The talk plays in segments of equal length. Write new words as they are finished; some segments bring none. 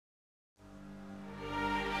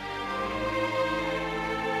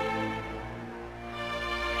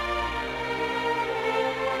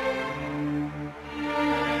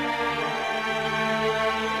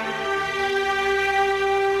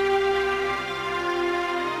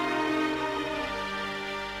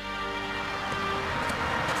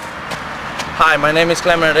Hi, my name is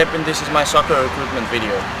Klemen Jereb and this is my soccer recruitment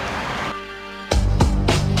video.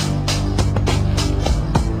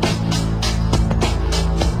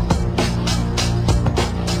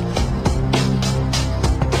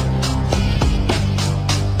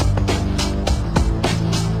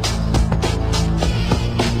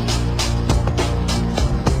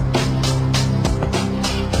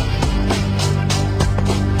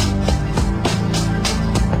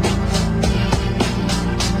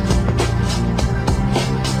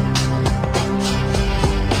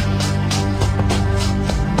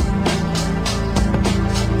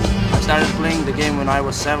 I started playing the game when I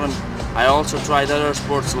was 7. I also tried other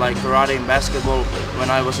sports like karate and basketball when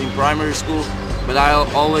I was in primary school, but I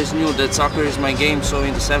always knew that soccer is my game, so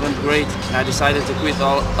in the 7th grade I decided to quit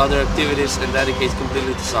all other activities and dedicate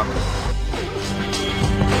completely to soccer.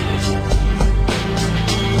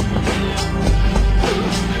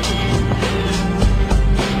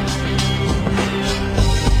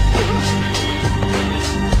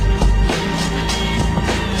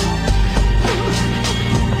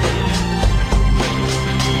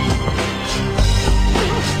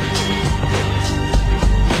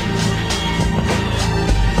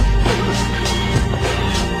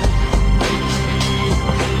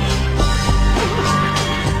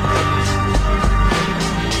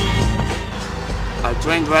 I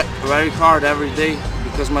trained very hard every day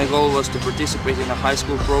because my goal was to participate in a high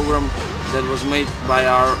school program that was made by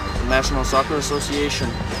our National Soccer Association.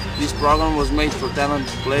 This program was made for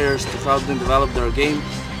talented players to help them develop their game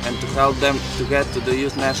and to help them to get to the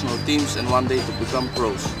youth national teams and one day to become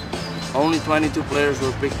pros. Only 22 players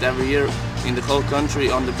were picked every year in the whole country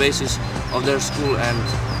on the basis of their school and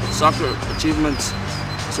soccer achievements.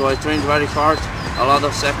 So I trained very hard, a lot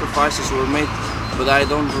of sacrifices were made, but I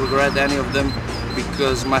don't regret any of them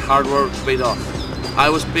because my hard work paid off. I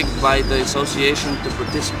was picked by the association to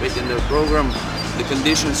participate in their program. The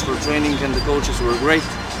conditions for training and the coaches were great.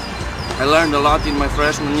 I learned a lot in my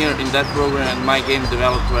freshman year in that program and my game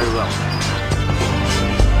developed very well.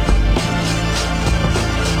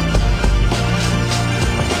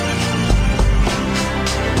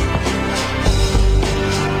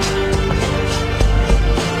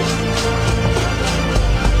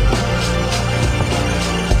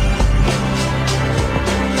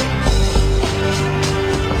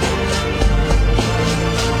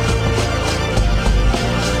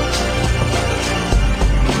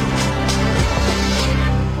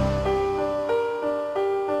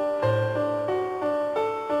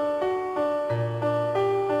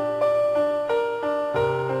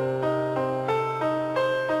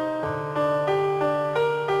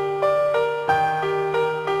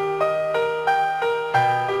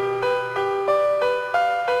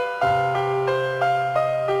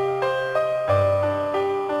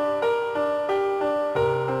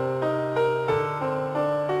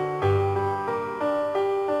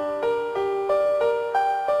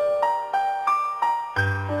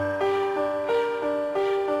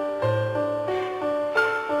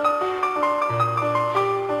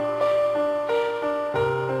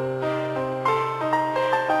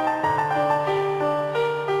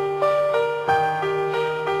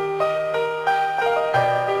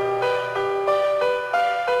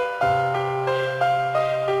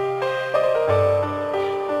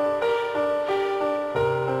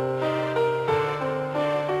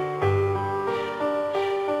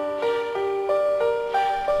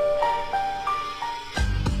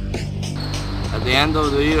 At the end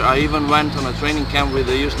of the year, I even went on a training camp with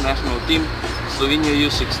the youth national team, Slovenia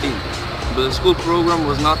U16. But the school program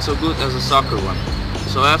was not so good as a soccer one.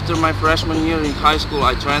 So after my freshman year in high school,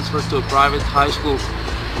 I transferred to a private high school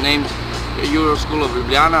named Euro School of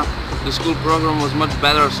Ljubljana. The school program was much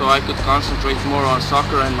better, so I could concentrate more on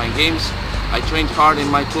soccer and my games. I trained hard in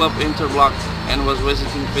my club Interblock and was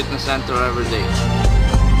visiting fitness center every day.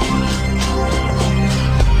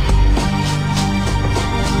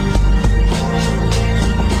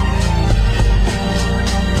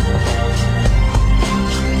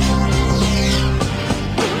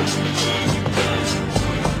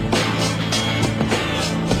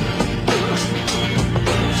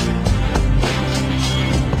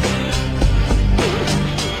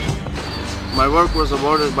 My work was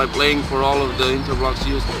awarded by playing for all of the Interblock's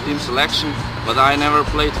youth team selection, but I never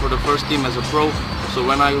played for the first team as a pro, so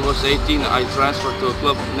when I was 18 I transferred to a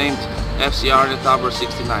club named FCR Tabor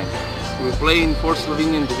 69. We play in 4th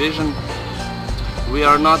Slovenian division. We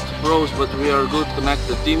are not pros, but we are a good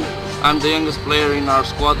connected team. I'm the youngest player in our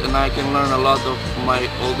squad and I can learn a lot of my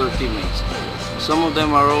older teammates. Some of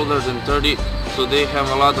them are older than 30, so they have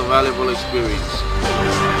a lot of valuable experience.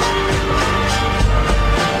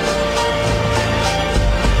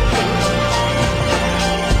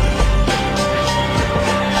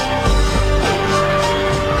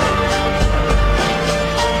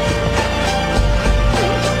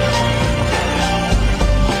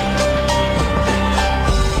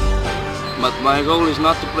 My goal is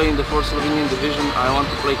not to play in the 4th Slovenian division. I want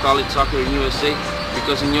to play college soccer in USA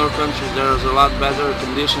because in your country there is a lot better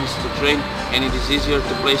conditions to train and it is easier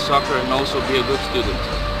to play soccer and also be a good student.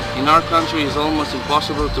 In our country it's almost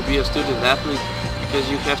impossible to be a student athlete because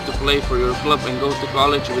you have to play for your club and go to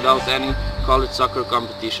college without any college soccer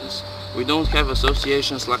competitions. We don't have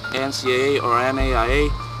associations like NCAA or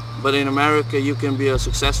NAIA, but in America you can be a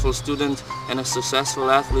successful student and a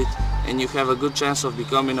successful athlete and you have a good chance of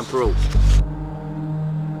becoming a pro.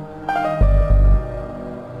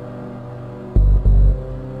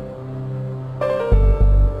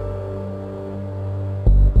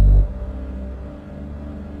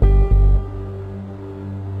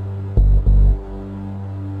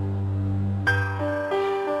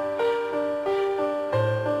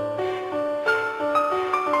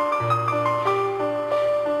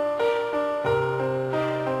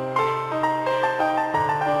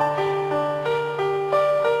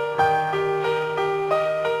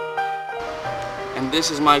 And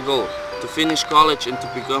this is my goal, to finish college and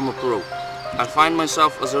to become a pro. I find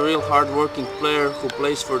myself as a real hard-working player who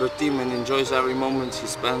plays for the team and enjoys every moment he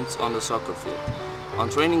spends on the soccer field. On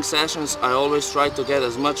training sessions I always try to get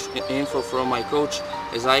as much info from my coach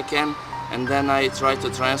as I can and then I try to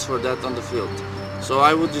transfer that on the field. So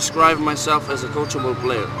I would describe myself as a coachable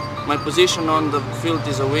player. My position on the field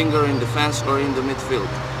is a winger in defense or in the midfield.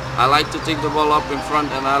 I like to take the ball up in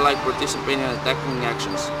front and I like participating in attacking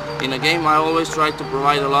actions. In a game I always try to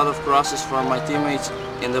provide a lot of crosses for my teammates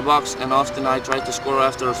in the box and often I try to score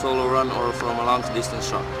after a solo run or from a long distance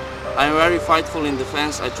shot. I am very fightful in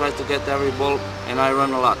defense, I try to get every ball and I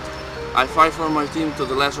run a lot. I fight for my team to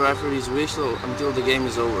the last referee's whistle until the game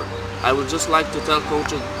is over. I would just like to tell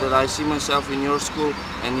coaches that I see myself in your school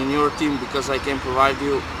and in your team because I can provide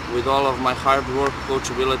you with all of my hard work,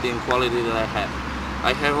 coachability and quality that I have.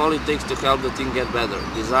 I have all it takes to help the team get better: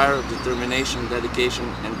 desire, determination, dedication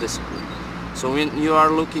and discipline. So when you are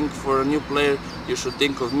looking for a new player, you should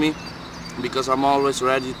think of me because I'm always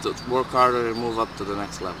ready to work harder and move up to the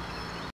next level.